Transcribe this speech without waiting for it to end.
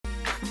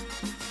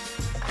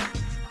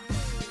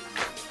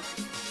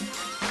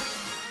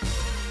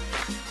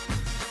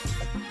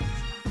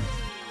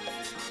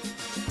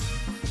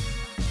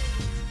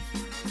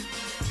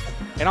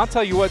And I'll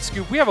tell you what,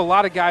 Scoop, we have a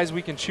lot of guys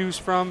we can choose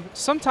from.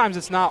 Sometimes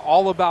it's not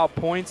all about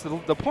points.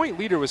 The point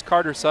leader was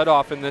Carter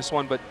Sudoff in this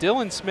one, but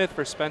Dylan Smith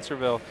for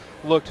Spencerville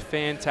looked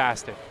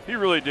fantastic. He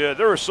really did.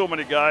 There were so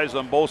many guys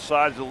on both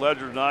sides of the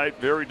ledger tonight,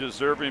 very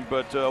deserving,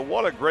 but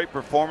what a great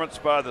performance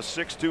by the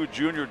 6'2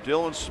 junior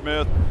Dylan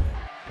Smith.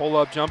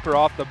 Pull-up jumper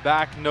off the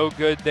back, no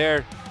good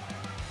there.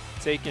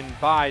 Taken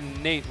by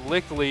Nate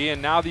Lickley,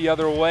 and now the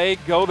other way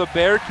go the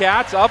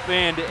Bearcats, up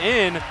and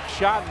in.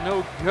 Shot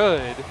no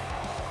good.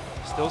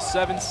 Still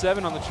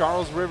 7-7 on the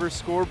Charles River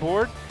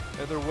scoreboard.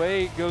 The other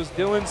way goes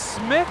Dylan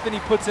Smith, and he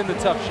puts in the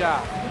tough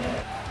shot.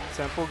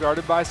 Temple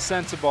guarded by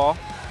Sensabaugh.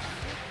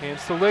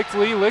 Hands to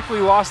Lickley. Lickley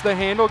lost the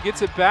handle,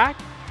 gets it back,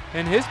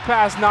 and his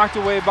pass knocked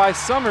away by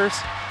Summers.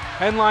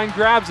 Henline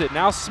grabs it.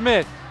 Now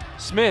Smith.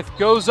 Smith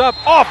goes up,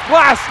 off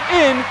glass,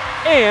 in,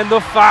 and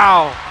the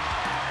foul.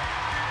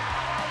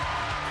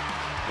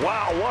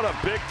 Wow, what a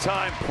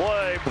big-time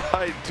play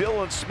by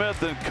Dylan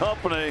Smith and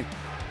company.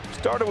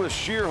 Started with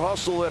sheer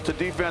hustle at the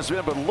defensive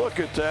end, but look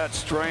at that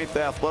strength,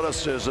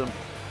 athleticism.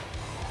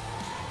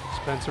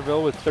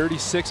 Spencerville with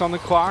 36 on the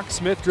clock.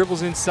 Smith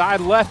dribbles inside,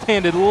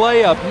 left-handed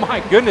layup. My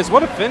goodness,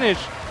 what a finish.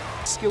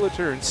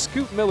 Skilleter and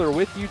Scoop Miller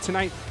with you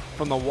tonight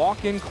from the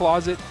walk-in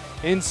closet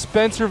in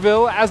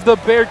Spencerville as the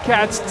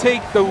Bearcats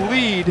take the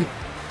lead.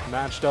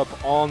 Matched up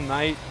all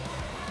night,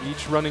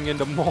 each running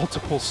into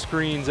multiple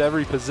screens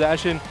every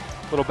possession.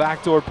 Little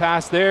backdoor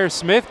pass there.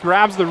 Smith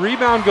grabs the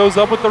rebound, goes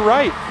up with the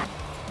right.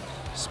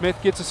 Smith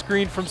gets a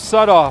screen from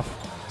Sudoff.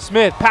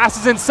 Smith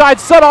passes inside,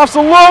 Sudoff's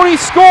alone, he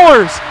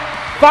scores!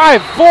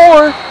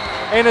 5-4,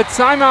 and a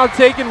timeout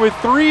taken with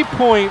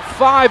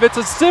 3.5. It's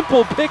a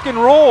simple pick and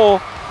roll.